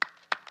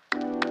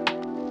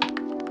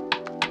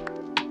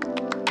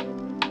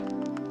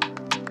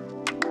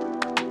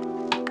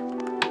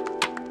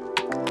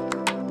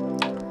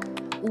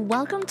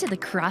Welcome to the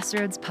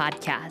Crossroads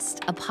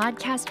Podcast, a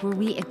podcast where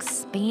we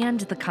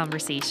expand the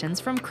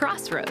conversations from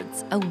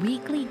Crossroads, a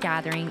weekly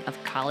gathering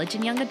of college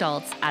and young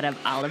adults out of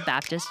Olive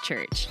Baptist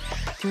Church.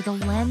 Through the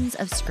lens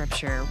of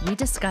Scripture, we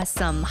discuss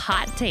some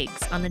hot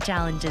takes on the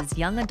challenges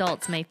young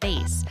adults may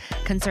face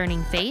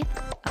concerning faith,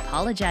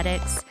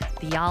 apologetics,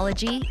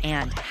 theology,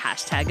 and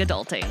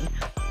 #adulting.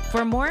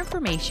 For more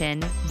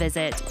information,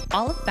 visit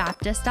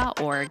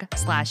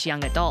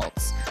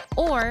olivebaptist.org/youngadults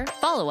or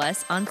follow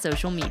us on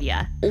social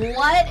media.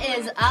 What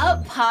is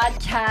up,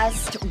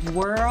 podcast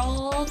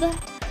world?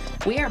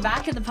 We are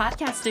back in the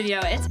podcast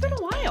studio. It's been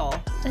a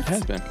while. It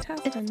has been.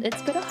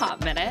 It's been a hot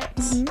minute.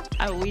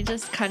 We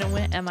just kind of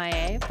went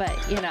MIA, but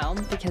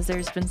because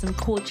there's been some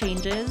cool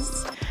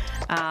changes.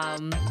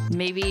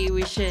 Maybe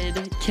we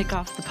should kick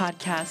off the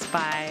podcast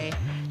by,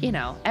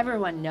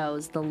 everyone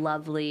knows the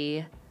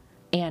lovely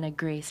Anna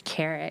Grace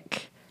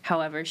Carrick.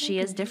 However, she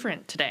is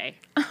different today.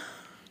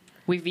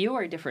 We view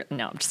her different.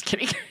 No, I'm just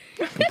kidding.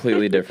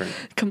 Completely different.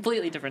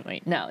 Completely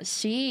differently. No,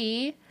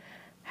 she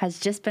has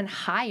just been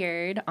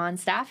hired on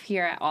staff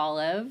here at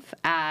Olive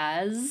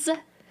as...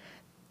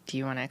 Do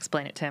you want to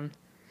explain it, Tim?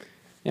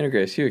 Anna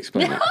Grace, you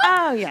explain it.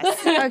 Oh, yes.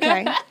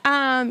 Okay.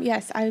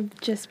 Yes, I've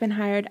just been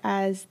hired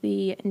as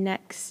the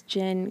Next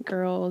Gen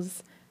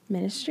Girls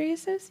Ministry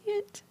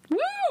Associate.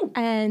 Woo!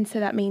 And so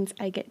that means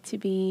I get to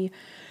be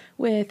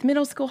with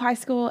middle school, high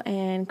school,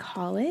 and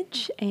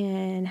college,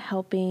 and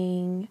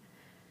helping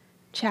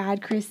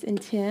Chad, Chris,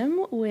 and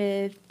Tim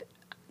with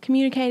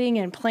communicating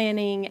and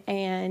planning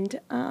and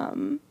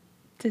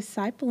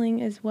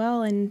discipling as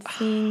well, and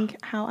seeing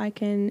how I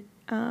can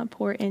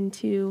pour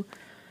into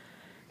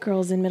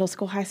girls in middle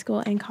school, high school,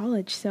 and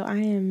college. So I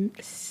am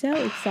so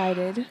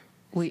excited.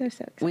 So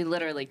excited. We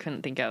literally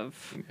couldn't think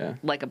of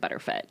like a better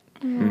fit.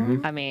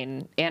 Mm-hmm. I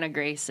mean, Anna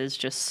Grace is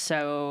just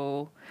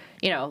so,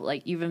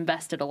 you've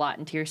invested a lot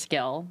into your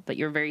skill, but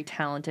you're very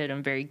talented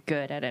and very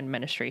good at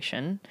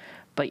administration.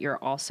 But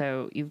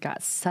you've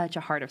got such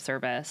a heart of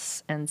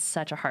service and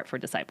such a heart for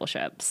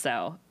discipleship.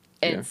 So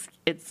it's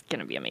going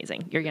to be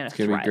amazing. You're going to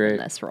thrive in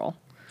this role.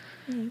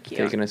 Thank you.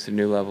 Taking us to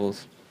new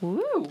levels.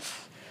 Woo!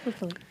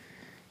 Hopefully.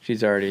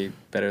 She's already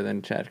better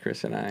than Chad,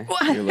 Chris, and I.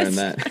 What? You learned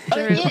that. It's not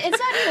even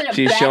a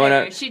She's better. showing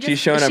up. She She's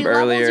showing up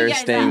earlier,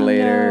 staying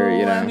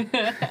later.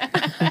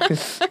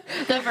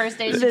 The first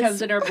day she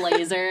comes in her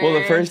blazer. Well,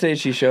 the first day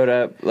she showed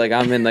up, like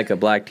I'm in like a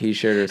black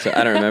T-shirt or so.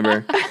 I don't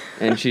remember.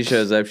 And she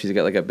shows up. She's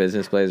got like a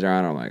business blazer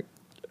on. I'm like,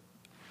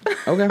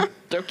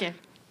 okay.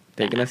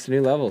 Taking us to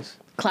new levels.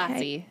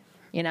 Classy,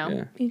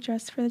 Yeah. Be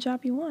dressed for the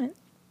job you want.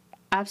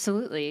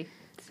 Absolutely.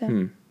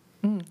 So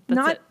That's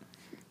not it.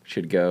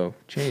 Should go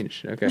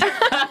change. Okay.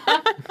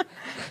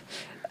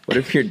 What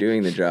if you're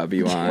doing the job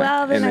you want?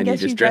 well, then and I then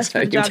guess you you just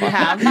dress dress for the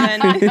how job you you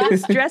want? have.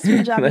 Then dress for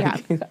the job you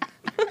have.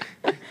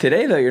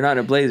 Today, though, you're not in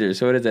a blazer,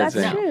 so what does that That's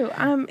say? true.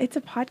 It's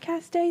a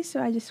podcast day,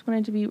 so I just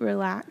wanted to be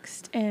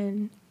relaxed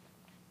and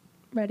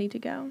ready to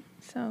go.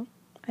 So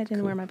I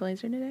didn't wear my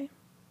blazer today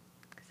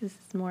because this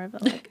is more of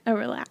a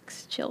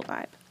relaxed, chill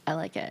vibe. I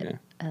like it. Yeah.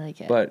 I like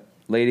it. But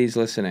ladies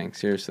listening,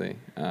 seriously,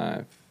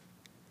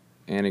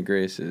 Anna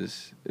Grace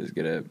is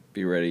gonna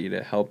be ready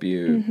to help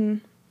you. Mm-hmm.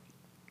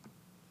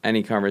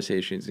 Any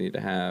conversations you need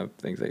to have,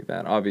 things like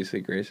that.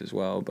 Obviously, Grace as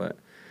well, but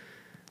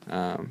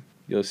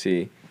you'll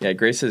see. Yeah,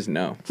 Grace says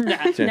no. No.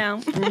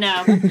 No.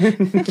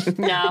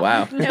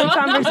 Wow. No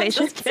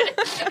conversations.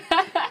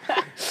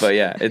 But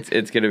yeah,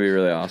 it's gonna be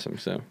really awesome.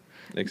 So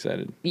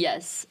excited.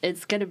 Yes,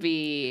 it's going to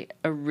be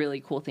a really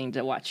cool thing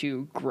to watch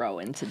you grow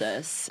into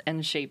this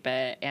and shape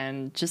it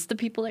and just the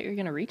people that you're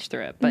going to reach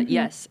through it. But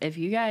yes, if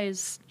you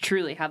guys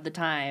truly have the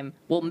time,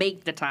 will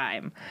make the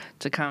time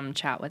to come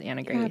chat with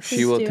Anna Grace. please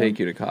She will do. take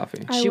you to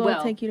coffee I She will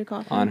will. take you to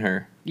coffee. on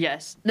her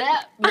Yes. through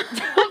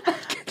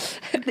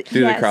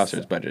the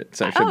Crossroads budget.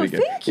 So it should Oh, be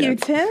good. thank you,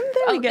 Tim. There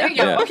we go. There you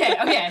go. Yeah.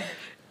 Okay.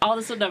 All of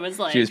a sudden I was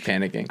like... She was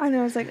panicking. I know.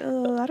 I was like,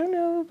 oh, I don't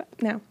know.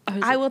 No,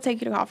 I will take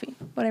you to coffee.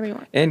 Whatever you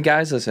want. And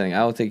guys listening,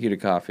 I will take you to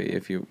coffee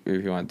if you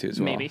want to as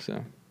well. Maybe.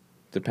 So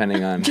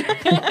depending on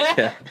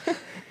yeah.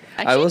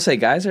 I will say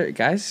guys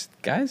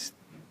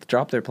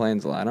drop their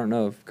planes a lot. I don't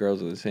know if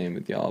girls are the same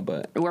with y'all,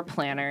 but We're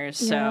planners,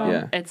 so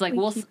Yeah. it's like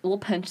we'll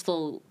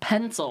pencil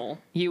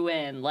you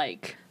in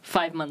like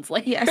 5 months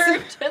later. Yes.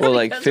 Just well,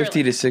 like because we're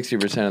 50 to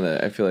 60% of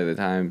the I feel like the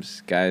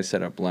times guys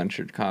set up lunch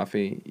or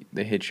coffee,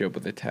 they hit you up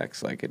with a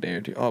text like a day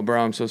or two. Oh,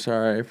 bro, I'm so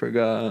sorry, I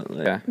forgot.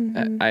 Like,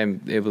 yeah,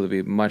 I'm able to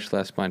be much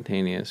less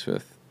spontaneous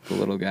with the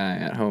little guy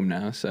at home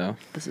now. So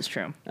This is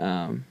true.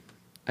 I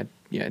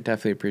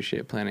definitely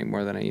appreciate planning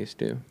more than I used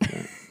to.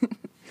 But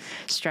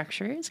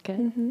Structure is good.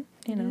 Mm-hmm.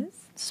 You know,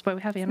 this is why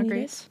we have Anna needed.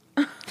 Grace.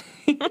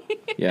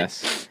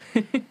 yes.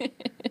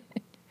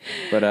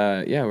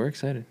 But yeah, we're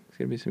excited. It's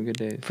gonna be some good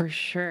days. For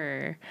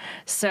sure.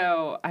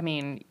 So, I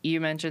mean, you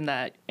mentioned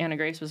that Anna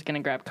Grace was going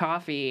to grab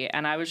coffee,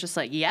 and I was just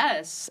like,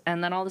 yes.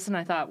 And then all of a sudden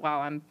I thought,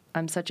 wow,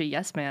 I'm such a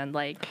yes man.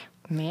 Like,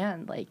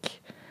 man, like,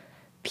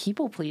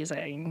 people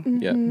pleasing,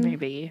 Yeah.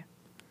 maybe.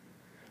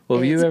 Well,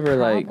 have you It's a ever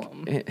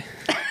problem. like?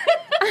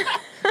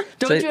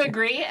 Don't So- you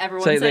agree?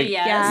 Everyone so, say like,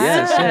 yes.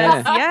 Yes,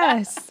 yeah.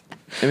 Yes.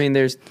 I mean,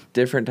 there's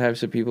different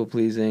types of people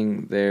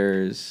pleasing.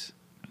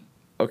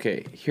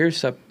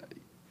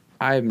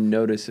 I've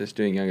noticed this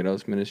doing young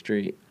adults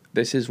ministry.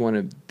 This is one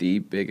of the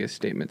biggest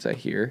statements I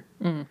hear.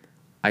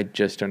 I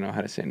just don't know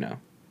how to say no.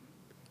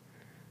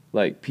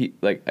 Like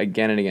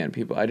again and again,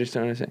 people, I just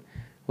don't know how to say,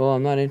 well,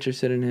 I'm not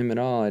interested in him at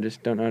all. I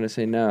just don't know how to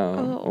say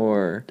no.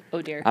 Or,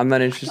 oh dear, I'm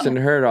not interested in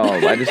her at all.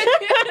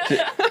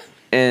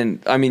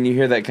 And I mean, you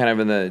hear that kind of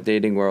in the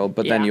dating world,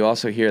 but then you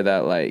also hear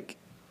that like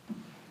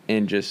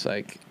in just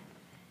like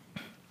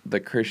the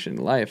Christian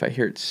life. I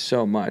hear it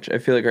so much. I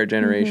feel like our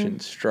generation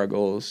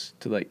struggles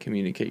to like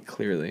communicate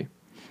clearly.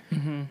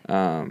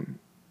 And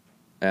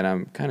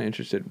I'm kind of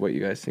interested what you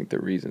guys think the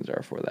reasons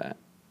are for that.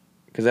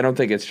 Because I don't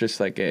think it's just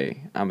like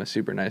I'm a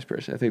super nice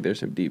person. I think there's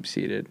some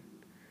deep-seated.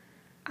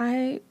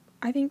 I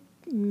think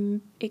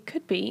it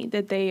could be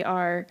that they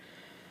are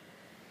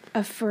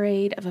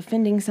afraid of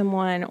offending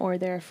someone, or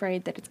they're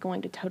afraid that it's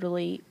going to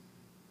totally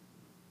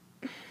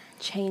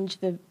change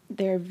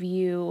their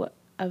view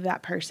of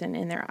that person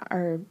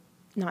or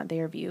not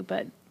their view,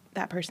 but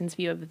that person's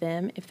view of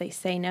them if they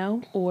say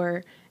no,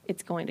 or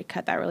it's going to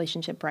cut that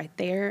relationship right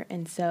there.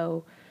 And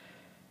so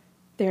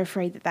they're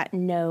afraid that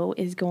no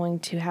is going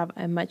to have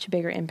a much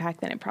bigger impact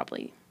than it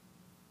probably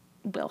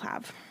will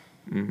have.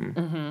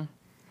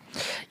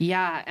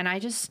 Yeah, and I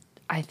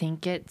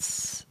think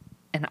it's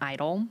an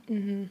idol,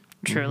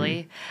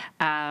 truly.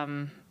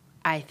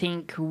 I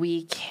think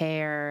we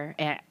care,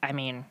 I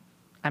mean,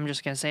 I'm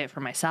just going to say it for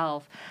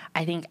myself.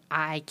 I think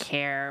I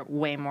care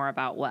way more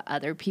about what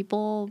other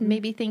people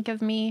maybe think of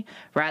me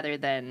rather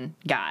than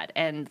God.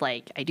 And,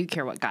 like, I do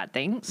care what God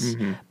thinks,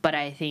 but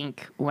I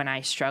think when I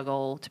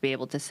struggle to be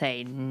able to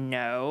say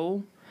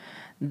no,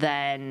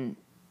 then,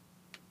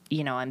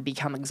 and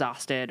become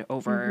exhausted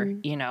over,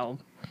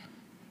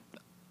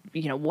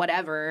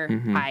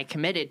 whatever I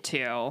committed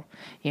to,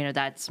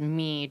 that's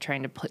me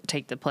trying to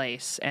take the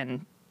place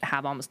and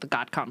have almost the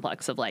God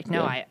complex of like,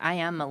 no, I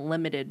am a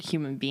limited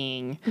human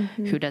being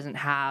who doesn't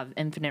have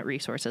infinite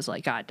resources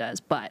like God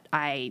does, but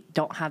I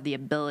don't have the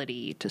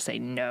ability to say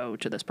no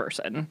to this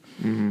person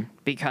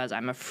because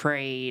I'm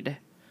afraid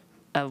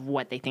of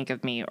what they think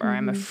of me, or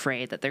I'm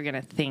afraid that they're going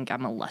to think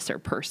I'm a lesser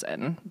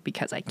person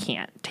because I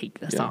can't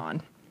take this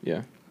on.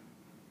 Yeah.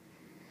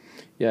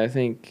 Yeah, I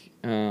think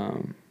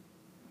a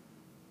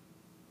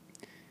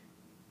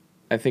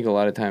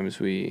lot of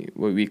times we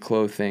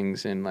clothe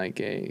things in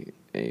like a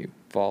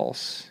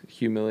false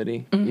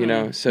humility,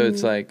 so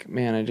it's like,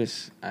 man,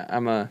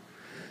 I'm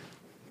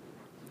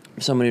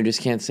someone who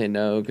just can't say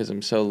no because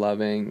I'm so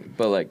loving,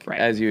 but like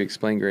as you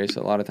explained, Grace,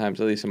 a lot of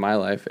times, at least in my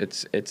life,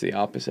 it's the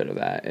opposite of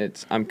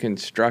that. I'm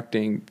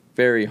constructing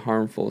very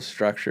harmful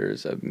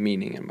structures of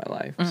meaning in my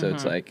life. So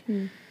it's like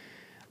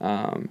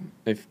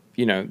if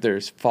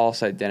there's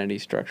false identity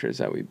structures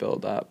that we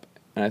build up.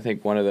 And I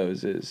think one of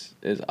those is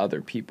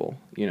other people,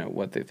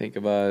 what they think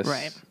of us.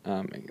 Right.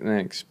 And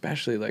then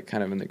especially like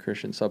kind of in the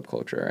Christian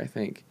subculture, I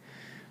think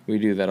we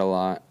do that a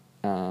lot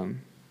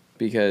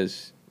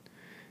because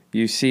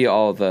you see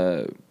all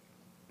the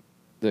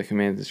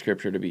commands in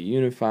Scripture to be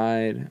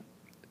unified,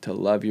 to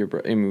love your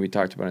brother. I mean, we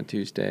talked about on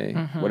Tuesday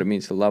what it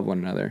means to love one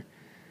another.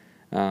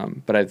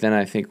 But then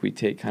I think we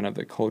take kind of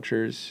the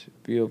culture's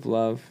view of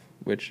love,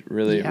 which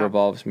really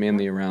revolves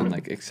mainly around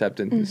like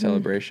acceptance and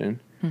celebration.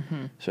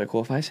 So like,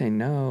 well, if I say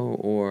no,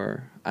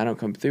 or I don't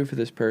come through for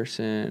this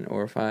person,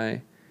 or if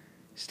I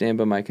stand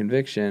by my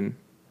conviction,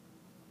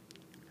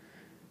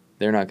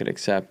 they're not going to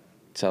accept,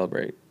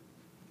 celebrate,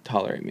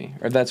 tolerate me,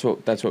 or that's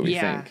what we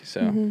think.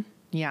 So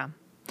yeah.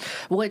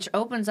 Which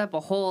opens up a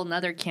whole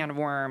nother can of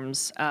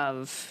worms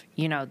of,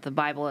 the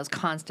Bible is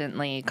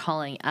constantly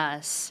calling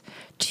us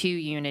to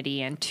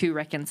unity and to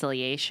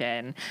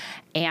reconciliation.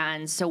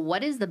 And so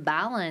what is the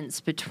balance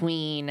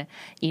between,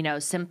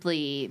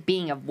 simply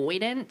being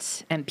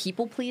avoidant and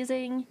people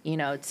pleasing,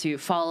 to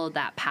follow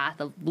that path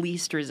of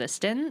least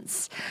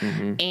resistance,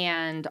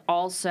 and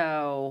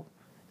also,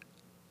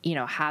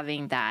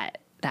 having that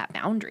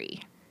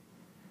boundary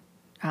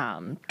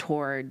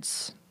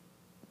towards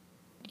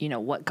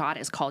what God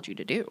has called you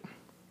to do.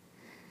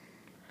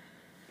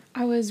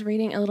 I was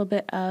reading a little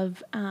bit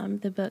of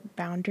the book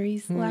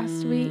Boundaries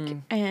last week,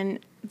 and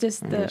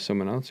just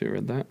someone else who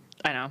read that.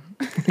 I know.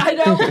 I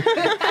know.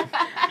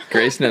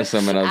 Grace knows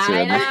someone else who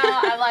read that. I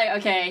know. I'm like,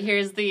 okay,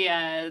 here's the.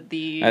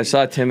 I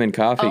saw Tim and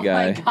Coffee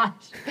Guy. Oh my gosh.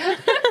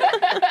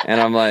 And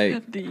I'm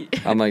like,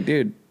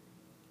 dude,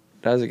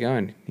 how's it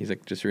going? He's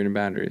like, just reading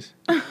Boundaries.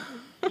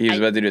 He was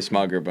about to do a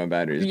small group on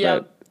Boundaries,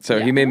 but. So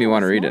he made me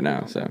want to read it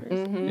now. So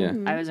yeah,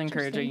 I was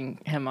encouraging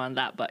him on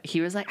that, but he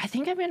was like, I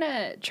think I'm going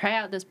to try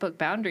out this book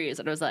Boundaries.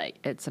 And I was like,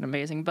 it's an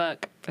amazing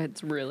book.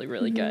 It's really,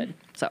 really good.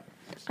 So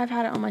I've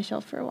had it on my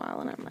shelf for a while,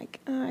 and I'm like,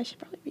 I should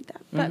probably read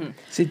that. But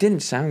see, it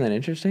didn't sound that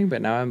interesting,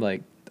 but now I'm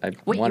like, I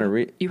want to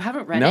read. You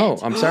haven't read it? No,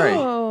 I'm sorry.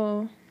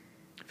 Oh.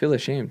 I feel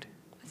ashamed.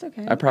 That's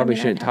okay. I probably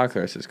shouldn't talk the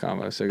rest of this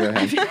combo, so go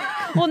ahead.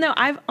 Well, no,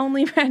 I've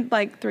only read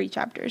like 3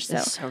 chapters, so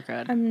it's so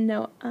good. I'm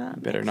no.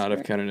 Better not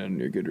have counted on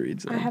your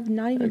Goodreads. Then. I have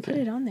not even put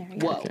it on there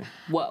yet.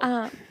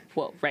 Whoa,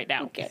 whoa, right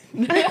now. Okay.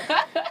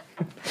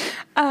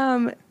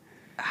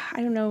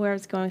 I don't know where I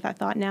was going with that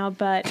thought now,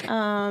 but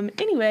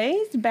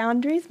anyways,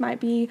 Boundaries might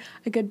be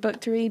a good book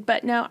to read.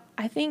 But no,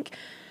 I think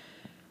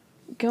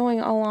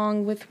going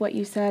along with what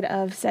you said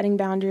of setting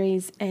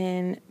boundaries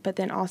but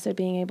then also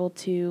being able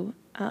to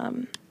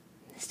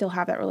still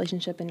have that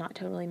relationship and not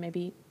totally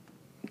maybe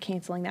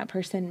canceling that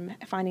person,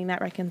 finding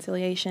that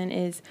reconciliation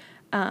is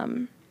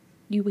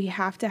we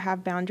have to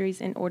have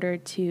boundaries in order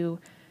to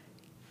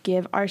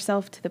give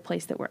ourselves to the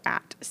place that we're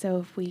at. So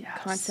if we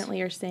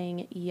constantly are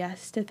saying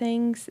yes to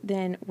things,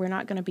 then we're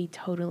not going to be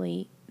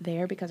totally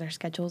there because our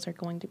schedules are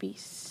going to be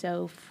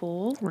so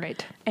full.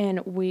 Right.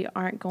 And we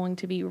aren't going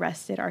to be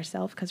rested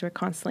ourselves because we're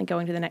constantly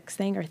going to the next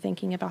thing or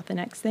thinking about the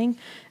next thing.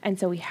 And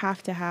so we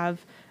have to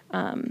have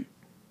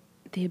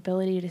the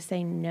ability to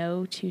say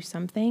no to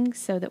something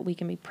so that we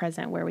can be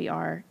present where we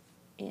are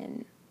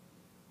in.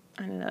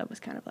 I know that was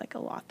kind of like a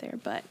lot there,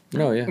 but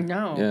No, yeah.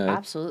 No, Yeah.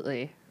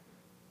 absolutely.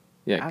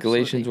 Yeah,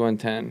 Absolutely. Galatians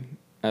 1:10.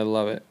 I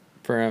love it.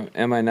 For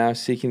am I now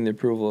seeking the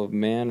approval of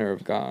man or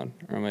of God?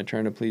 Or am I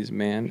trying to please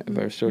man? If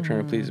I was still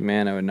trying to please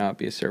man, I would not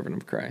be a servant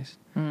of Christ.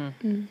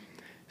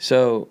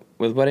 So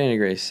with what Anna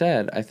Grace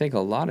said, I think a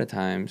lot of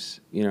times,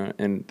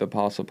 and the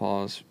Apostle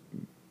Paul is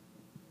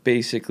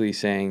basically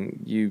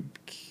saying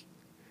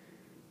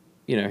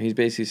he's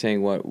basically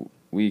saying what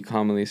we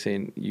commonly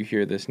say, you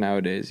hear this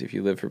nowadays, if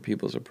you live for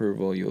people's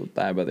approval, you'll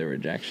die by their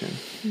rejection.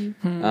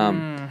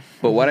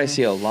 But what I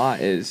see a lot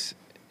is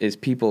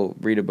people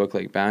read a book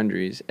like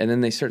Boundaries, and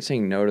then they start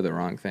saying no to the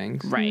wrong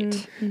things.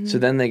 Right. So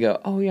then they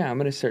go, oh yeah, I'm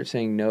going to start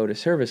saying no to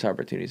service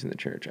opportunities in the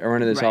church. I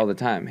run into this all the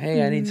time.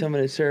 Hey, I need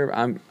someone to serve.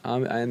 I'm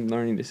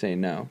learning to say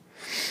no.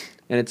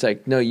 And it's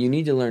like, no, you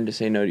need to learn to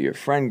say no to your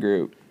friend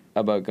group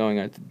about going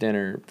out to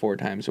dinner 4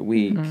 times a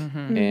week,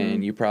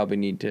 and you probably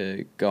need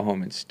to go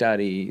home and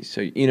study.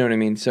 So you know what I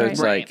mean? So it's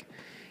like,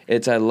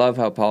 I love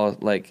how Paul,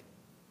 like,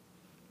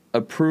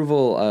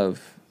 approval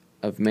of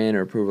man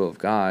or approval of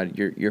God,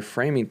 you're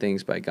framing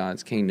things by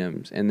God's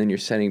kingdoms, and then you're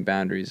setting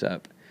boundaries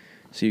up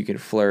so you can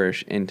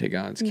flourish into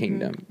God's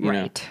kingdom. You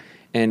know?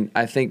 And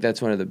I think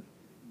that's one of the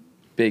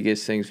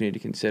biggest things we need to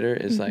consider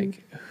is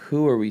like,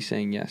 who are we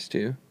saying yes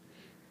to?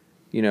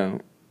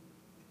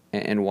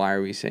 And why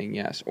are we saying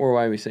yes? Or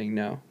why are we saying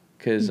no?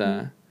 Because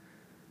I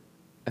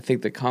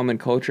think the common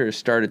culture has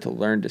started to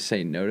learn to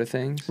say no to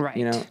things. Right.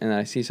 And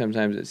I see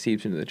sometimes it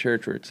seeps into the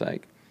church where it's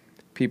like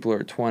people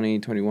are 20,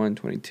 21,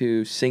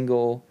 22,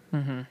 single,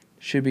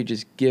 should be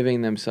just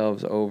giving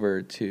themselves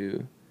over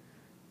to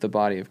the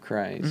body of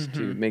Christ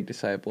to make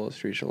disciples,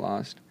 to reach the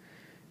lost,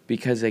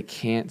 because they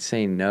can't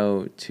say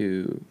no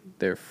to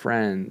their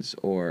friends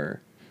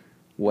or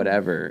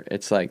whatever.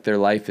 It's like their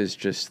life is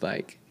just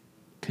like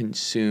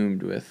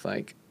consumed with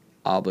like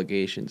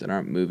obligations and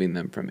aren't moving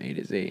them from A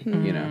to Z,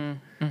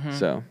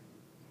 So.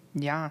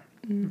 Yeah,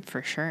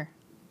 for sure.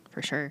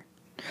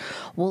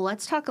 Well,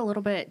 let's talk a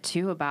little bit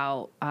too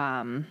about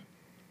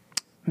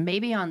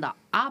maybe on the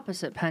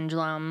opposite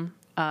pendulum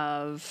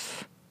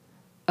of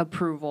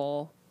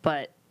approval,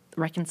 but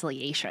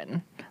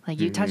reconciliation.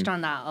 Like you touched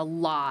on that a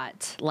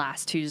lot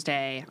last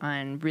Tuesday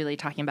on really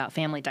talking about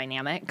family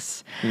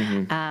dynamics.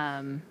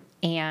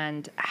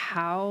 And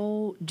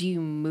how do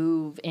you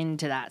move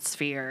into that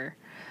sphere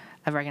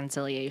of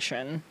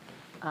reconciliation?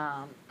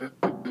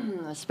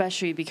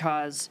 Especially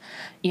because,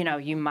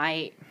 you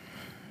might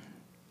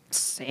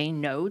say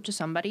no to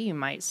somebody, you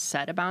might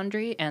set a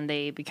boundary and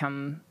they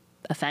become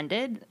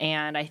offended.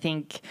 And I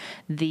think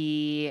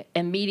the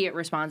immediate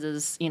response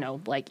is,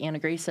 like Anna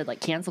Grace said, like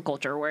cancel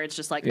culture, where it's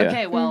just like,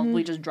 okay, well,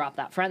 we just drop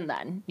that friend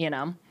then,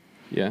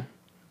 Yeah.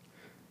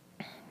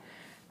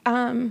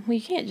 well,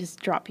 you can't just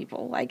drop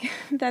people. Like,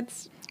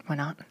 that's... Why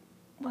not?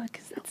 Well,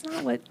 because that's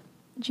not what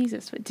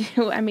Jesus would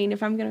do. I mean,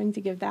 if I'm going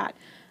to give that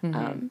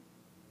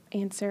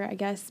answer, I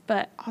guess.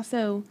 But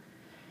also,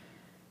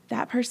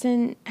 that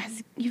person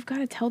you've got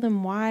to tell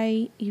them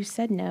why you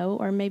said no,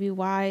 or maybe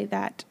why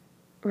that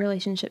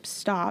relationship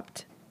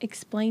stopped.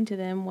 Explain to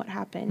them what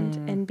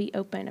happened and be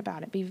open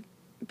about it.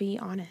 Be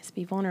honest,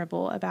 be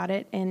vulnerable about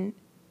it, and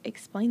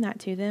explain that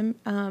to them.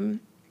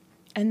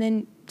 And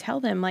then tell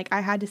them, like,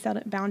 I had to set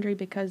a boundary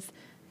because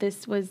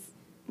this was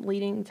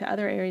leading to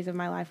other areas of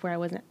my life where I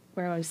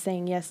was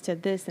saying yes to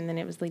this, and then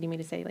it was leading me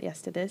to say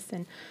yes to this.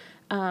 And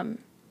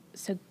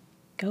so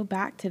go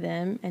back to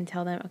them and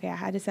tell them, okay, I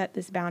had to set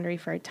this boundary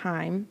for a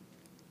time,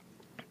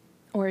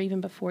 or even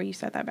before you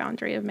set that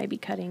boundary of maybe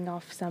cutting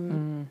off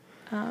some,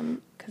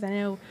 because I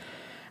know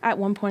at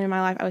one point in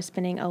my life I was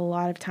spending a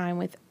lot of time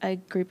with a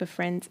group of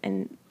friends,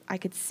 and I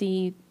could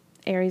see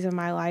areas of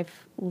my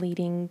life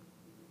leading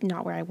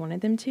not where I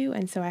wanted them to,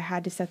 and so I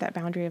had to set that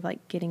boundary of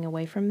like getting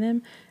away from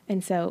them.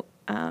 And so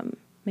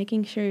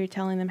making sure you're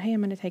telling them, hey,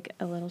 I'm going to take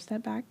a little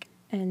step back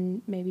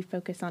and maybe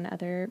focus on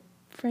other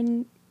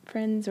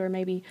friends, or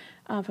maybe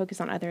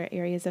focus on other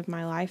areas of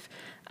my life.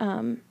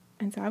 And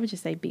so I would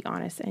just say be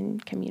honest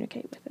and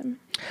communicate with them.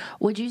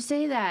 Would you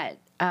say that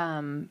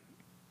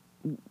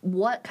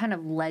what kind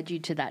of led you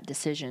to that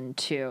decision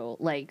too?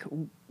 Like,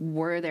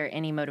 were there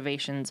any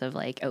motivations of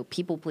like,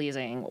 people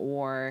pleasing,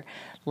 or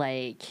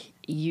like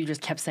you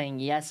just kept saying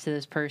yes to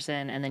this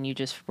person and then you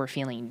just were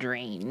feeling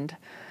drained?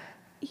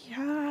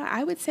 Yeah,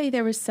 I would say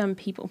there was some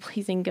people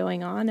pleasing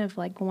going on of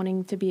like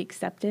wanting to be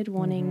accepted,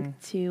 wanting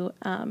to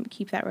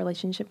keep that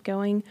relationship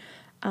going.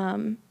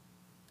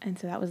 And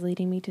so that was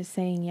leading me to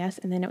saying yes.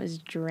 And then it was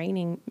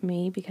draining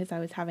me because I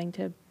was having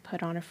to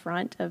put on a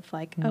front of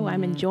like, oh,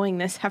 I'm enjoying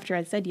this after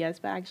I said yes,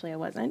 but actually I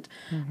wasn't,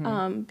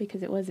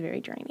 because it was very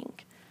draining.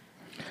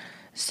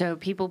 So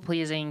people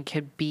pleasing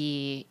could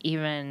be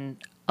even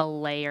a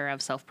layer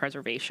of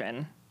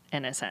self-preservation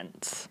in a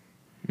sense.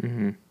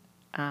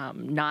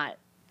 Not,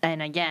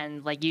 and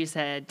again, like you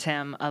said,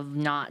 Tim, of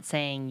not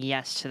saying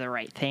yes to the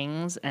right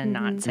things and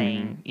not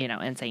saying,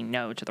 and saying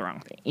no to the wrong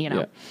thing,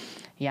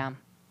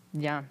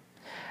 Yeah.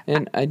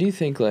 And I do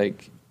think,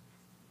 like,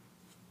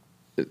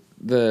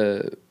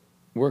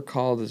 we're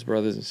called as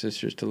brothers and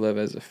sisters to live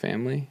as a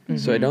family.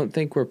 So I don't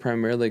think we're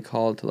primarily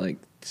called to, like,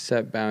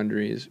 set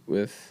boundaries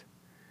with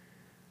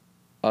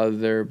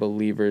other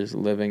believers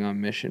living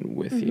on mission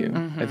with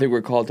you. I think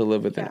we're called to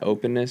live with an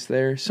openness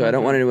there. So I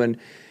don't want anyone...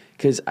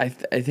 Because I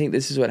think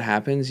this is what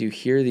happens. You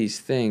hear these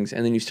things,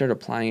 and then you start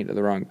applying it to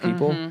the wrong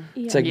people.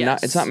 It's like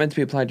it's not meant to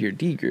be applied to your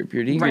D group.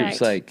 Your D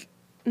group's like...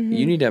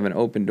 You need to have an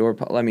open door.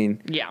 I mean,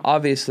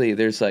 obviously,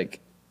 there's like,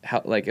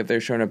 if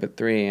they're showing up at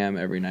 3 a.m.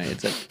 every night,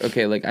 it's like,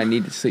 okay, like I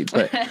need to sleep.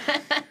 But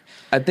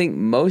I think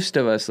most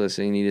of us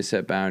listening need to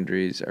set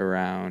boundaries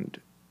around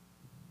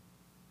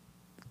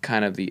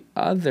kind of the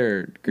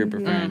other group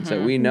of friends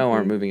that we know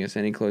aren't moving us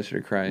any closer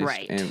to Christ.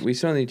 Right. And we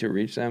still need to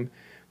reach them.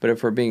 But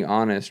if we're being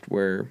honest,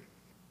 we're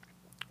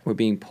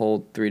being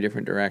pulled 3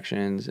 different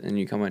directions, and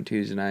you come on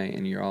Tuesday night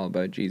and you're all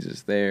about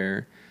Jesus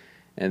there.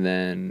 And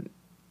then,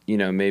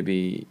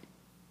 maybe...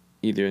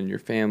 either in your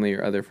family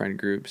or other friend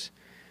groups.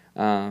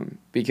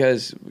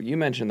 Because you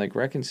mentioned, like,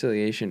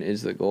 reconciliation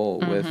is the goal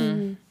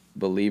with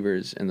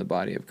believers in the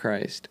body of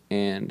Christ.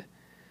 And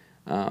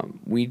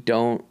we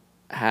don't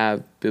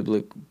have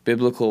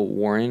biblical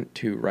warrant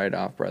to write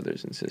off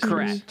brothers and sisters.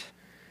 Correct.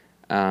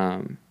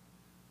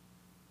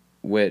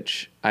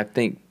 Which I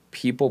think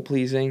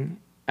people-pleasing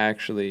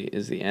actually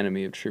is the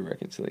enemy of true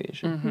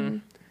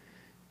reconciliation.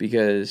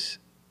 Because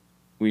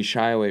we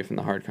shy away from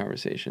the hard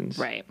conversations.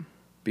 Right.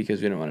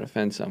 Because we don't want to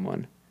offend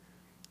someone,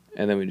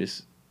 and then we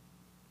just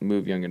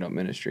move young adult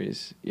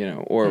ministries,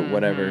 or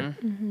whatever,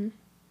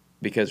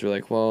 because we're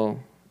like,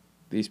 well,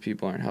 these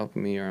people aren't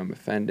helping me, or I'm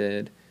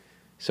offended.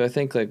 So I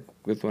think, like,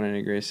 with what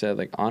Anna Grace said,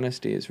 like,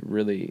 honesty is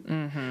really,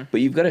 but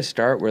you've got to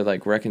start where,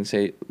 like,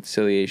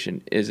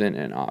 reconciliation isn't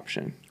an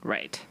option.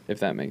 Right.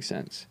 If that makes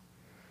sense.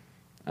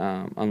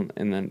 And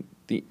then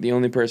the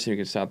only person who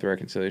can stop the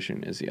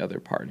reconciliation is the other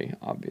party,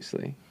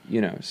 obviously,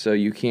 so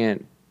you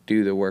can't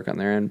do the work on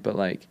their end, but,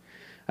 like,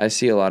 I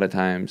see a lot of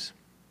times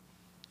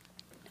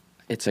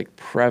it's like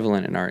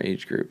prevalent in our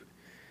age group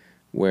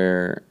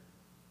where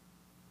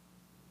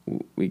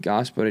we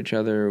gossip about each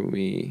other,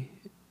 we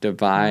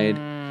divide,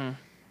 and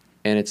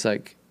it's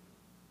like,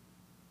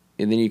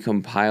 and then you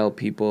compile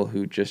people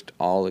who just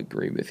all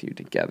agree with you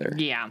together.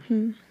 Yeah.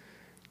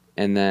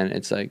 And then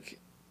it's like,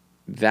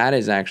 that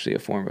is actually a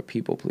form of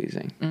people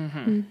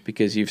pleasing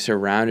because you've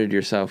surrounded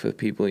yourself with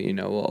people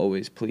will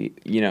always please,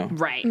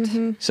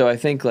 Right. So I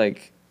think,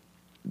 like,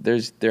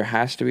 there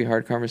has to be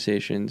hard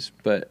conversations,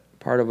 but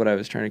part of what I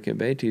was trying to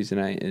convey to you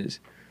tonight is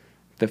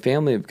the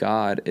family of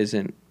God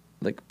isn't,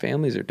 like,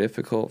 families are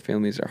difficult,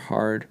 families are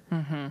hard,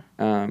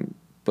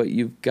 but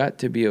you've got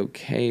to be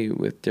okay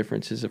with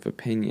differences of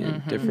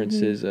opinion,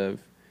 differences of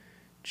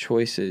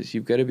choices.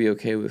 You've got to be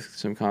okay with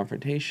some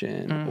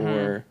confrontation,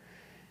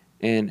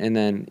 and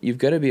then you've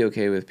got to be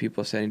okay with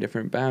people setting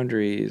different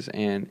boundaries,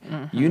 and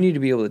you need to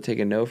be able to take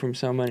a no from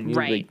someone, and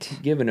you need to,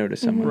 like, give a no to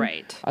someone.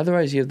 Right.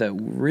 Otherwise, you have that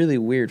really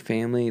weird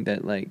family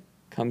that, like,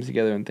 comes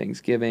together on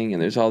Thanksgiving,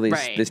 and there's all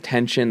this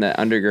tension that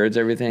undergirds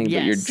everything,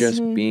 but you're just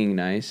being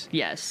nice.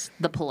 Yes,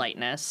 the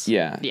politeness.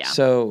 Yeah.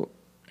 So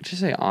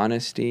just say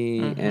honesty,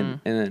 and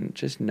then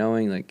just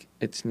knowing, like,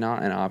 it's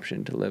not an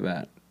option to live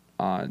at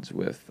odds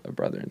with a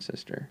brother and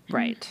sister.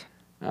 Right.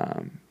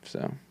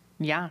 So.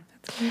 Yeah.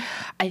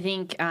 I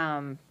think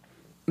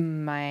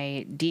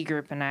my D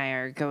group and I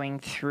are going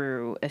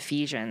through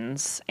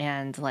Ephesians,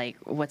 and, like,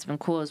 what's been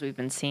cool is we've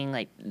been seeing,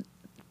 like,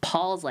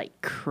 Paul's,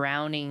 like,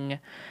 crowning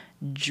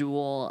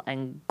jewel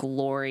and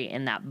glory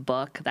in that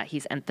book that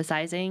he's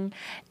emphasizing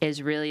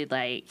is really,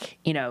 like,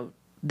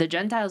 the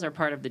Gentiles are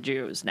part of the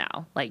Jews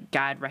now. Like,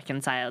 God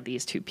reconciled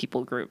these two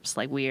people groups.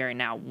 Like, we are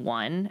now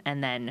one.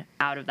 And then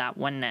out of that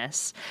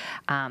oneness,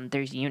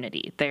 there's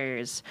unity.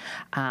 There's,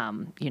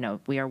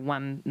 we are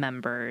one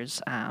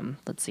members.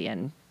 Let's see,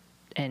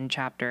 in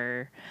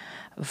chapter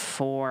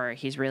 4,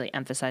 he's really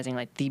emphasizing,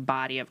 like, the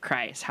body of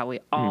Christ, how we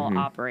all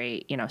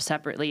operate,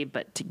 separately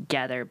but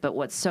together. But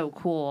what's so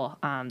cool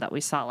that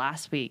we saw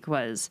last week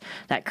was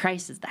that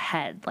Christ is the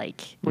head.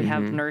 Like, we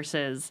have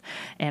nurses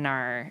in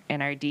our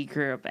D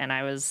group, and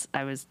I was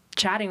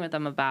chatting with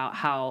them about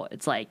how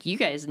it's like, you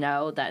guys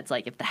know that it's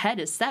like, if the head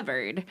is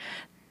severed,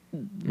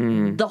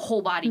 the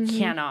whole body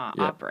cannot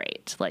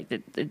operate. Like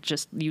it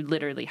just, you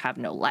literally have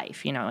no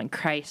life, and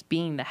Christ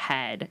being the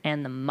head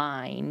and the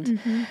mind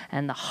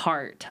and the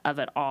heart of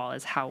it all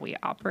is how we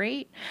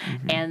operate.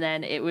 And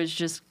then it was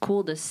just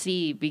cool to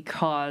see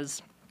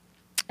because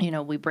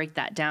we break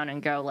that down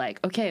and go like,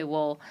 okay,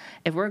 well,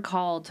 if we're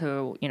called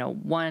to,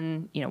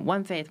 one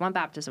faith, one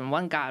baptism,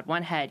 one God,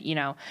 one head,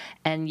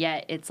 and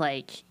yet it's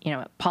like,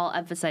 Paul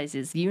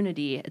emphasizes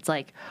unity. It's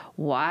like,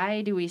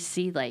 why do we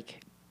see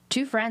like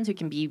two friends who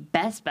can be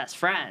best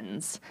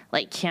friends,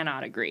 like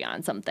cannot agree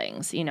on some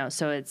things,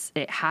 so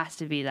it has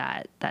to be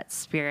that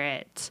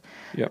spirit,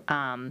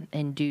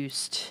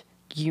 induced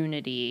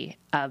unity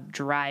of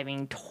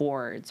driving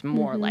towards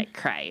more like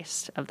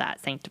Christ, of that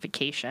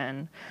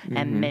sanctification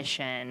and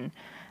mission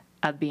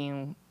of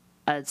being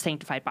a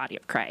sanctified body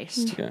of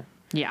Christ.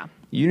 Yeah.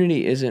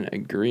 Unity isn't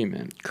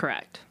agreement.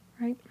 Correct.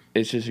 Right.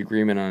 It's just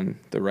agreement on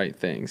the right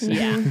things.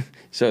 Yeah.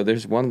 So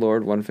there's one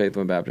Lord, one faith,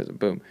 one baptism.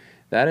 Boom.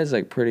 That is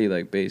like pretty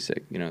like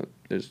basic.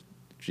 There's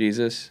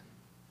Jesus.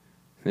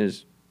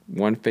 There's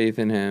one faith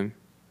in him.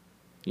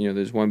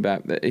 There's one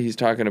he's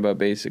talking about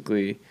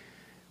basically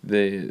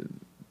the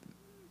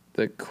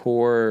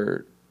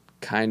core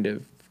kind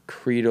of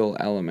creedal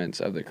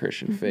elements of the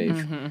Christian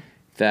faith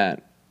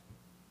that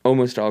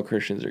almost all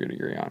Christians are going to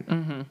agree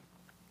on.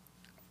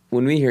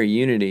 When we hear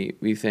unity,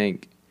 we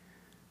think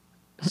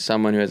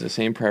someone who has the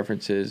same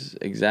preferences,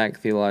 exact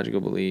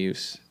theological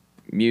beliefs,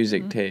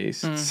 music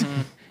tastes,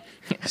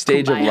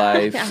 stage of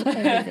life,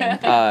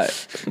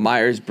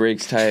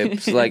 Myers-Briggs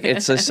types. Like,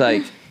 it's just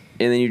like,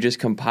 and then you just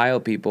compile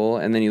people,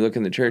 and then you look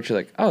in the church, you're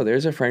like, oh,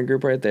 there's a friend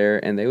group right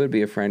there, and they would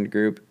be a friend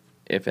group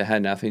if it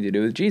had nothing to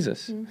do with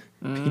Jesus,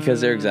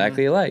 because they're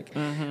exactly alike.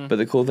 But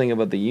the cool thing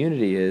about the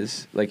unity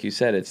is, like you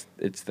said,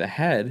 it's the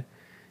head.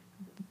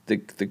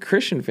 The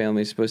Christian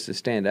family is supposed to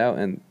stand out,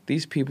 and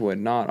these people would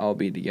not all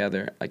be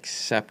together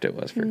except it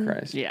was for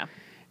Christ. Yeah.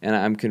 And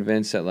I'm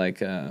convinced that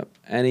like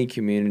any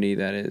community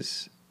that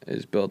is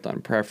built on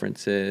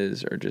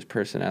preferences or just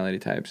personality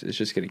types is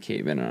just going to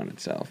cave in on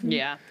itself.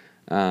 Yeah.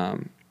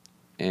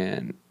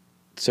 And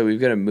so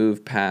we've got to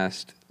move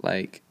past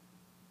like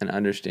an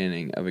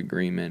understanding of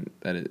agreement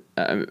that is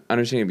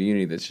understanding of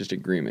unity that's just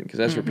agreement, because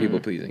that's where people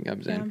pleasing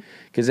comes in.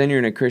 Because then you're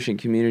in a Christian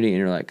community and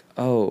you're like,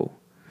 oh,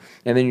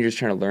 and then you're just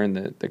trying to learn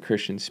the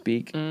Christian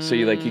speak. So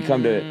you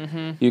come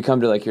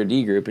to like your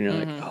D group and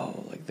you're like,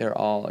 oh, like they're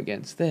all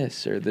against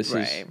this, or this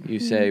is,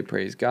 you say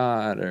praise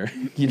God, or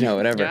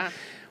whatever.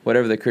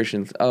 Whatever the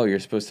Christians, oh, you're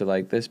supposed to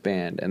like this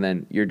band, and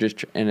then you're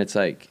just, and it's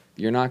like,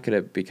 you're not going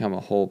to become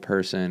a whole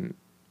person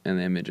in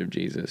the image of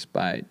Jesus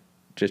by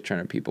just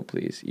trying to people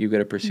please. You got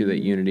to pursue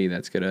that unity.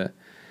 That's going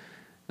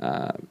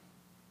to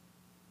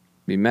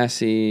be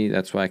messy.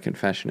 That's why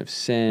confession of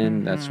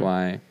sin. That's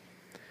why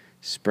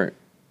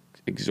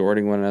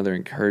exhorting one another,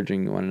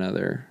 encouraging one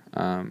another,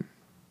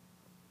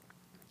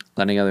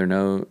 letting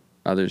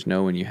others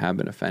know when you have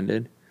been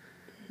offended.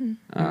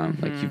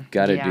 Like you've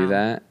got to do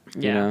that,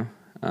 you know?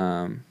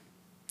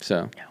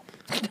 So,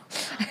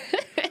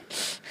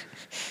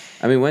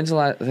 I mean,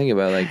 think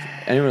about like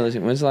anyone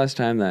listening, when's the last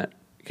time that,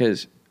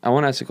 because I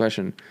want to ask the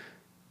question,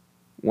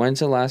 when's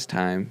the last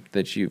time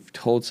that you've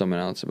told someone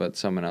else about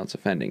someone else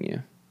offending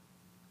you?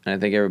 And I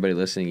think everybody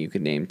listening, you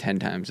could name 10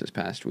 times this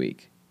past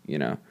week,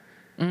 But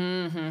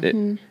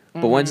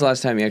when's the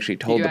last time you actually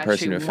told the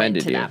person who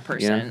offended you?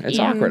 It's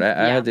awkward.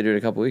 I had to do it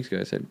a couple weeks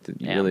ago. I said,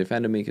 you really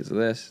offended me because of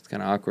this. It's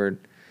kind of awkward.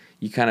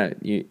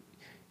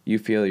 You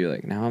feel you're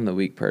like, now I'm the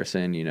weak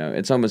person,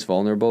 It's almost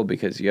vulnerable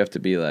because you have to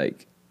be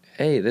like,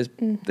 hey, this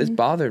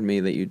bothered me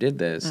that you did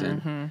this.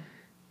 And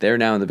they're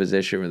now in the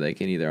position where they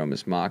can either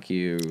almost mock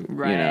you,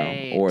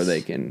 or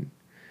they can,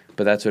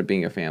 but that's what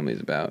being a family is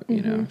about,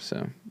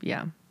 so.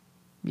 Yeah.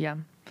 Yeah.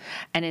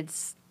 And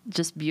it's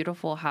just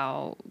beautiful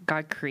how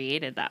God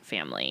created that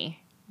family,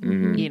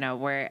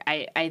 where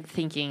I'm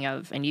thinking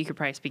of, and you could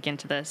probably speak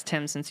into this,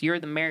 Tim, since you're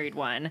the married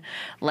one,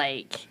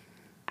 like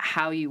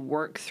how you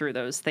work through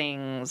those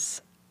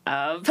things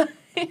of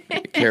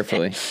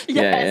carefully.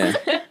 Yeah.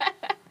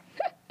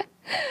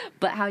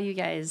 But how you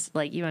guys,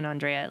 like you and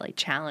Andrea, like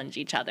challenge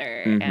each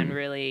other and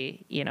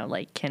really,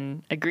 like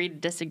can agree to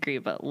disagree,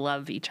 but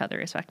love each other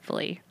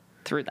respectfully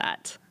through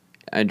that.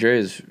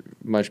 Andrea's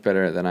much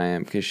better than I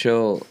am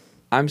because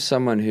I'm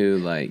someone who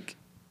like,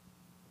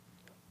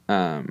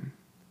 I'm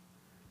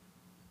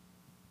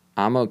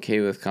okay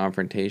with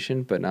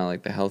confrontation, but not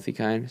like the healthy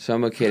kind. So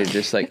I'm okay to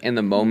just like in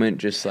the moment,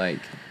 just like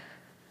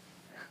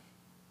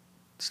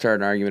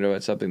start an argument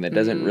about something that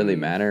doesn't really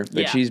matter.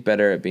 But she's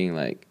better at being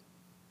like,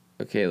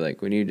 okay,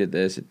 like when you did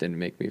this, it didn't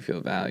make me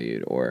feel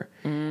valued,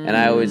 and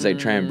I always like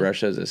try and brush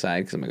those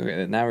aside because I'm like,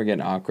 okay, now we're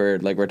getting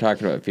awkward, like we're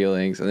talking about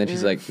feelings, and then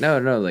she's like, no,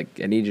 like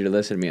I need you to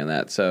listen to me on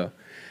that. So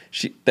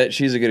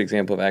she's a good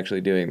example of actually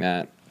doing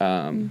that.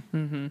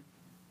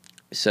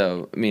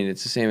 So I mean,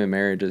 it's the same in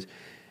marriages.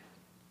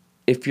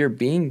 If you're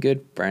being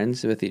good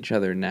friends with each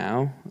other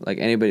now, like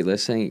anybody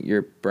listening,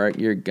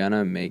 you're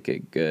gonna make a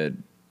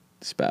good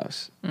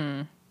spouse.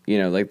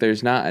 Like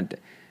there's not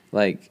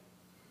like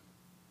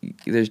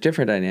there's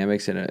different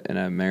dynamics in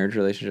a marriage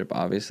relationship,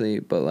 obviously,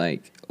 but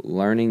like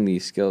learning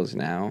these skills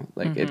now,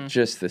 like it's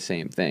just the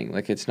same thing.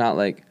 Like it's not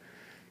like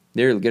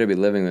you're gonna be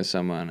living with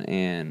someone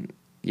and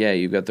yeah,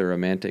 you've got the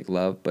romantic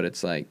love, but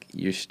it's like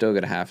you're still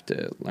gonna have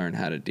to learn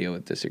how to deal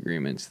with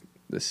disagreements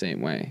the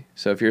same way.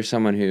 So if you're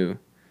someone who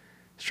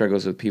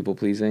struggles with people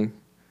pleasing,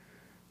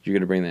 you're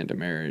gonna bring that into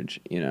marriage,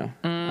 you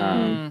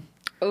know.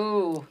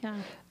 Ooh. Yeah.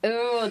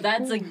 Ooh,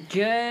 that's a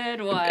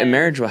good one. And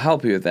marriage will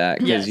help you with that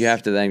because Yes. you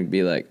have to then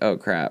be like, oh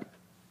crap.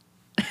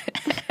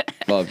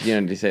 Well, you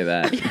don't need to say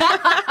that.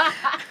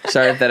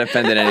 Sorry if that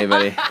offended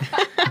anybody.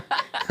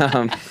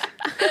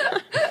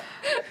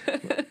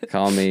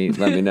 Call me,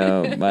 let me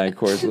know my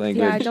coarse language.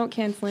 Yeah, don't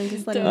cancel him.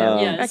 Just let him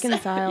know. Yes.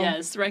 Reconcile.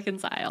 Yes,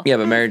 reconcile. Yeah,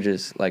 but marriage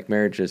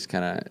just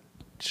kind of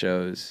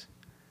shows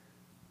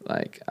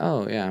like,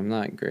 oh yeah, I'm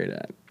not great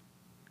at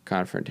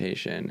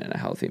confrontation in a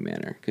healthy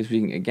manner, because we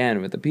can, again,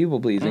 with the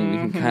people pleasing, we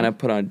can kind of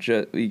put on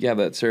we have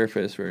that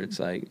surface where it's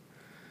like,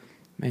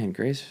 man,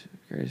 Grace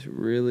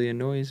really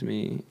annoys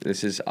me.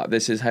 This is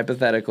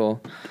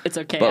hypothetical. It's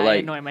okay. But, I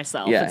like, annoy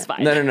myself. Yeah, It's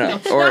fine. no.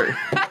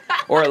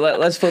 Or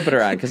let's flip it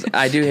around, because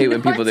I do hate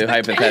when people do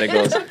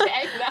hypotheticals.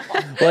 Okay,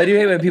 no. Well, I do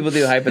hate when people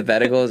do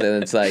hypotheticals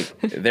and it's like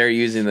they're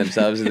using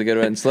themselves as the good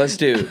one. So let's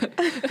do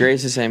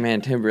Grace is saying,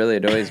 man, Tim really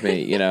annoys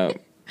me, you know.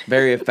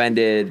 Very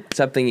offended.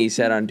 Something he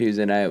said on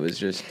Tuesday night was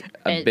just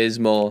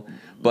abysmal.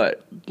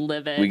 But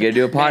Livid. we gotta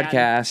do a Man.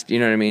 podcast. You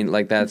know what I mean?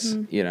 Like that's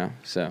you know.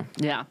 So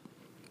Yeah.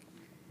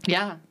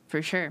 Yeah,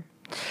 for sure.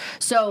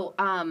 So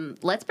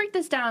let's break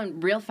this down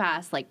real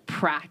fast, like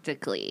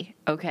practically.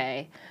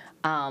 Okay.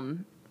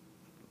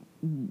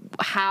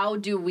 How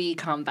do we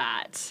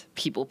combat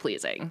people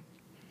pleasing?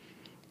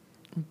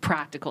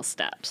 Practical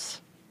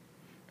steps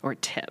or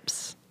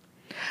tips.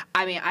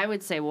 I mean, I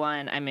would say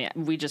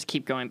we just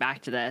keep going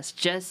back to this.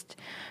 Just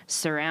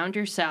surround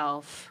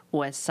yourself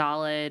with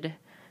solid,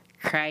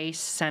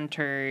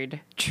 Christ-centered,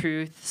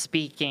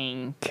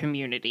 truth-speaking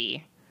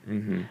community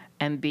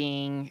and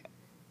being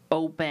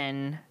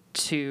open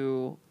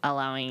to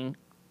allowing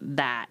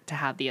that to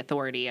have the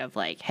authority of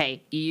like,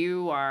 hey,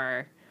 you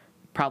are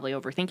probably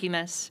overthinking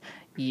this.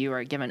 You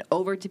are given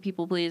over to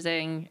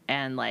people-pleasing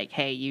and like,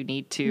 hey, you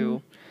need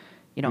to,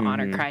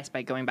 honor Christ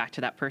by going back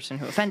to that person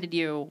who offended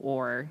you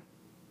or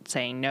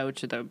saying no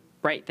to the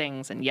right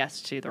things and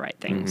yes to the right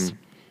things.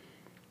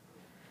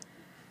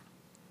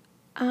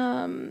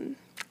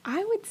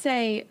 I would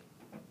say,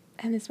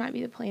 and this might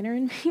be the planner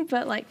in me,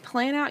 but like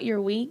plan out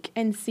your week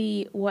and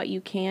see what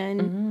you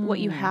can, what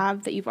you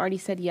have that you've already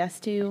said yes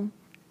to,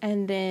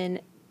 and then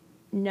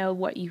know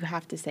what you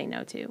have to say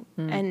no to.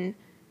 And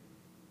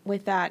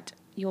with that,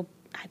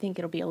 I think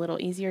it'll be a little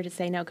easier to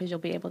say no because you'll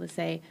be able to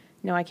say,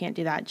 no, I can't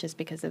do that just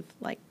because of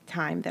like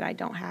time that I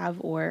don't have,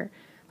 or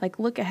like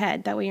look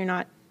ahead. That way you're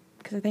not,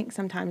 because I think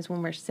sometimes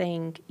when we're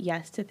saying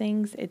yes to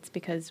things, it's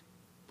because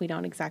we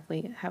don't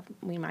exactly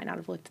we might not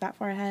have looked that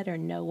far ahead or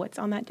know what's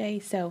on that day.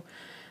 So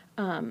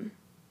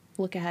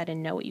look ahead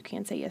and know what you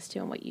can say yes to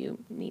and what you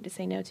need to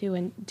say no to,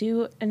 and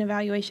do an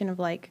evaluation of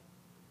like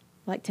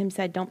Tim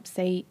said, don't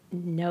say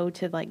no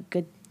to like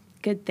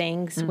good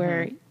things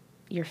where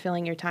you're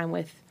filling your time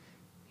with,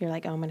 you're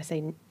like, oh, I'm going to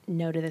say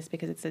no to this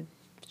because it's a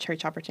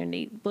church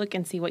opportunity. Look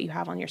and see what you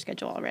have on your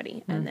schedule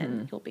already, and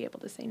then you'll be able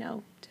to say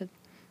no to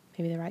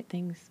maybe the right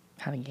things.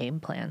 Have a game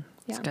plan.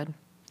 It's Yeah. good.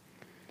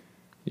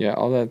 yeah,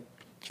 all that's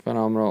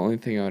phenomenal. Only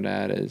thing I would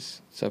add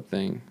is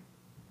something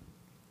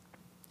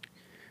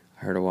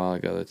I heard a while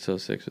ago that still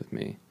sticks with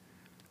me.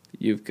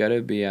 You've got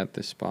to be at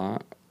the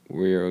spot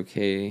where you're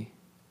okay.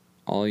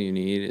 All you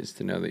need is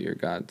to know that you're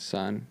God's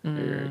son or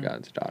you're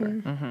God's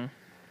daughter.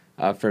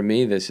 For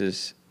me, this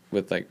is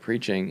with like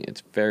preaching.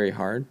 It's very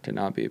hard to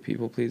not be a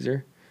people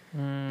pleaser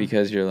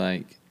because you're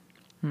like,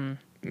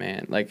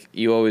 man, like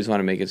you always want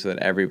to make it so that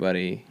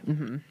everybody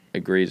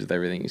agrees with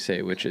everything you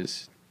say, which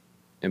is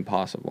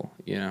impossible,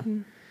 you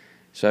know?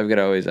 So I've got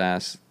to always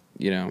ask,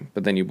 you know,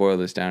 but then you boil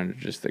this down to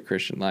just the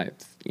Christian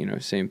life, you know,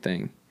 same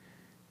thing.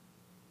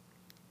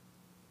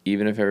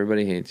 Even if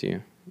everybody hates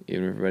you,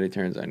 even if everybody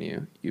turns on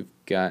you, you've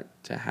got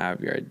to have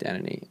your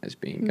identity as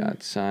being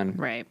God's son,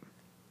 Right.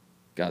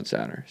 God's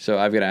daughter. So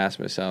I've got to ask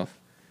myself,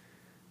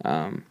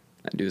 I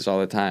do this all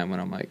the time when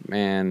I'm like,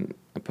 man,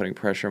 I'm putting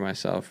pressure on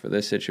myself for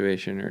this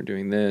situation or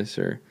doing this,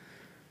 or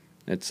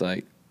it's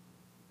like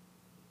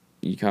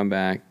you come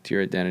back to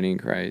your identity in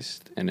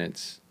Christ and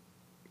it's,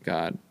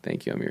 God,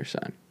 thank you, I'm your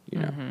son. You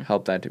know,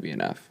 help that to be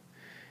enough.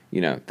 You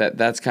know,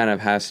 that's kind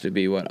of has to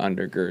be what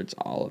undergirds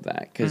all of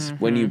that. Because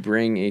when you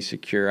bring a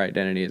secure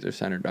identity as a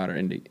son or daughter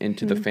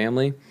into the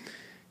family,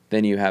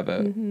 then you have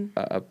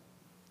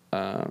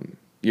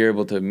you're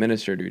able to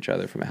minister to each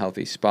other from a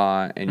healthy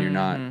spot, and you're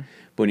not,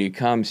 when you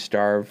come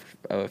starved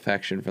of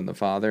affection from the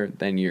father,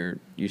 then you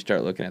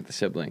start looking at the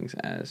siblings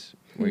as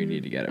where you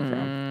need to get it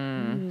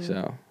from.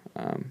 So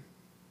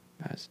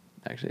that's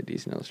actually a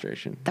decent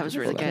illustration. That was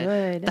really Good.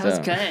 good. That was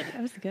So- good.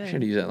 That was I good.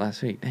 should have used that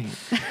last week. Dang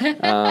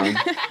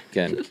it.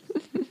 Again,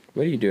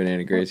 What are you doing,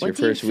 Anna Grace? What Your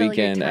do you first fill your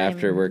weekend time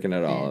after working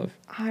at in? Olive.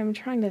 I'm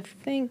trying to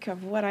think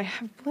of what I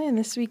have planned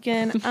this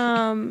weekend.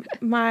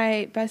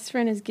 My best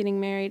friend is getting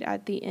married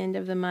at the end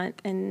of the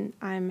month, and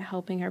I'm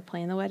helping her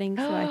plan the wedding.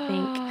 So I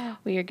think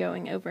we are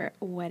going over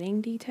wedding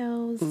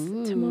details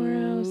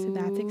tomorrow. So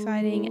that's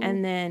exciting.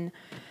 And then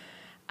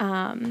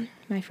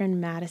my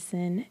friend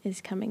Madison is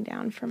coming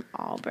down from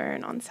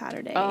Auburn on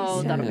Saturday.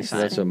 Oh, that'll be So fun.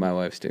 that's what my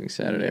wife's doing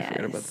Saturday. I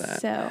forgot about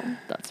that. So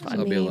That's So fun.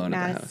 I'll be me, alone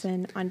at the house.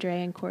 Madison,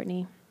 Andre, and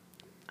Courtney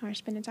are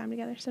spending time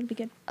together. So it'll be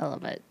good. I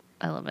love it.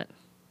 I love it.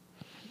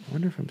 I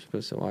wonder if I'm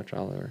supposed to watch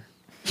Oliver.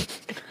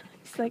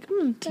 It's like,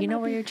 Do you know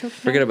where your children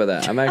Forget about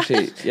that. I'm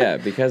actually,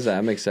 because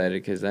I'm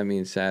excited because that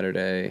means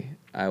Saturday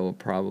I will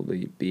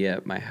probably be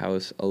at my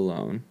house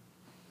alone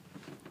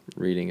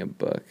reading a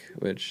book,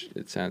 which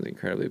it sounds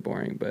incredibly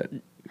boring, but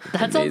it's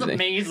That sounds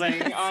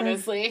amazing,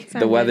 honestly.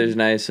 The weather's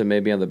nice, so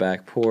maybe on the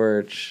back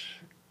porch.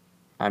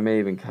 I may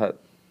even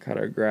cut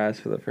our grass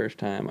for the first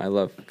time. I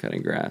love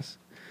cutting grass.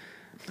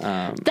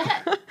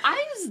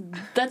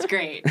 That's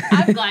great.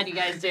 I'm glad you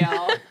guys do.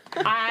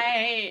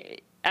 I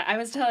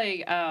was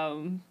telling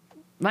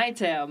my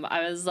Tim,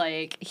 I was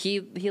like, he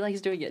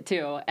likes doing it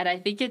too, and I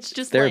think it's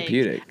just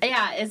therapeutic. Like,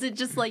 yeah, is it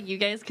just like you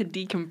guys could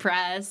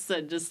decompress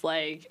and just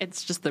like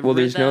it's just the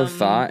There's no rhythm?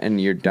 thought, and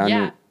you're done.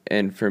 Yeah.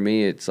 And for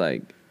me, it's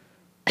like,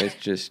 it's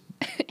just,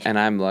 and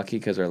I'm lucky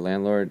because our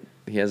landlord,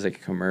 he has like a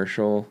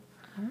commercial.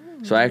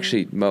 So I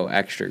actually mow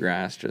extra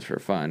grass just for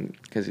fun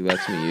because he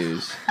lets me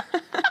use.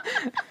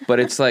 But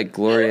it's like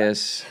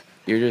glorious.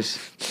 You're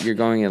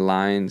going in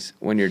lines.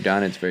 When you're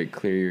done, it's very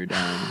clear you're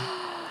done.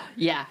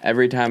 Yeah.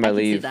 Every time I can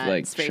see leave that.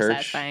 like It's very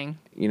church, satisfying.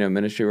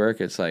 Ministry work,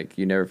 it's like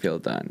you never feel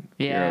done.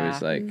 You're Yeah.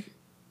 always like,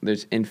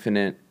 there's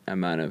infinite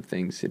amount of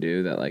things to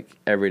do that like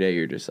every day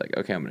you're just like,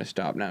 okay, I'm gonna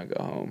stop now and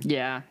go home.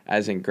 Yeah.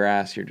 As in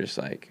grass, you're just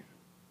like,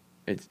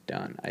 it's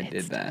done. I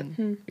did that.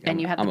 done. Like, And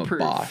you have I'm the a proof.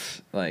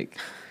 boss. Like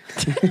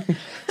So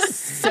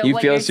you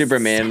what feel you're super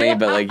manly,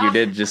 but like you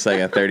did just like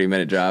a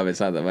 30-minute job. It's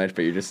not that much,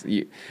 but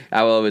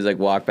I will always like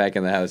walk back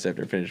in the house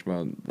after I finish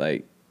mowing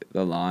like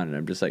the lawn, and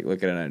I'm just like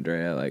looking at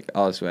Andrea like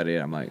all sweaty,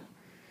 and I'm like,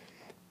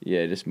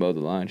 yeah, just mowed the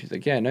lawn. She's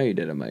like, yeah, I know you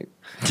did. I'm like,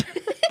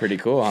 pretty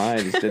cool, huh? I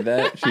just did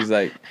that. She's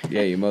like,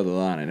 yeah, you mowed the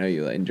lawn. I know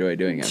you enjoy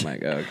doing it. I'm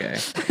like, oh, okay.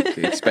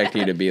 They expect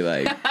you to be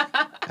like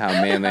how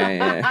manly I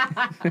am.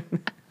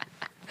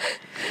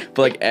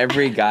 But like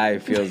every guy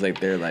feels like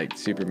they're like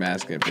super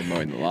masculine for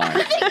mowing the lawn.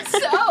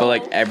 But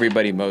like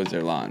everybody mows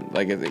their lawn.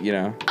 Like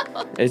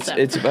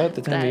it's about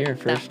the time of year,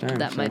 first time.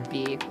 That so. might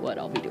be what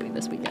I'll be doing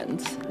this weekend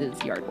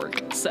is yard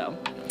work. So,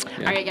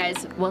 Yeah. all right,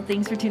 guys. Well,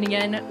 thanks for tuning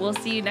in. We'll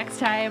see you next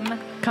time.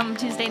 Come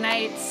Tuesday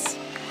nights.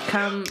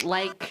 Come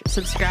like,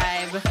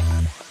 subscribe.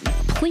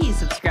 Please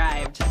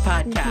subscribe to the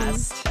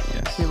podcast.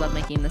 Yes. We love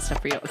making this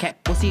stuff for you. Okay,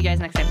 we'll see you guys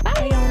next time.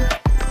 Bye.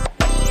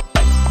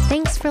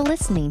 Thanks for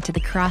listening to the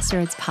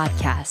Crossroads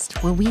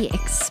Podcast, where we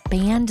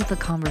expand the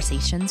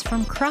conversations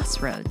from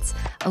Crossroads,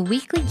 a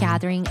weekly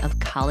gathering of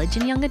college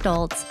and young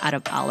adults out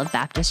of Olive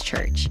Baptist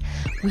Church.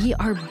 We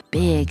are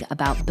big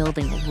about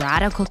building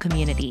radical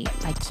community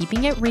by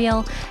keeping it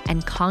real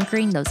and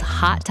conquering those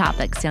hot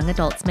topics young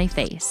adults may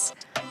face.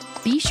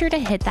 Be sure to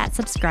hit that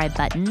subscribe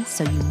button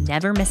so you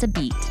never miss a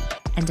beat.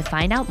 And to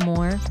find out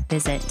more,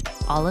 visit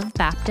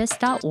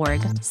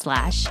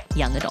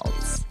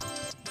olivebaptist.org/youngadults.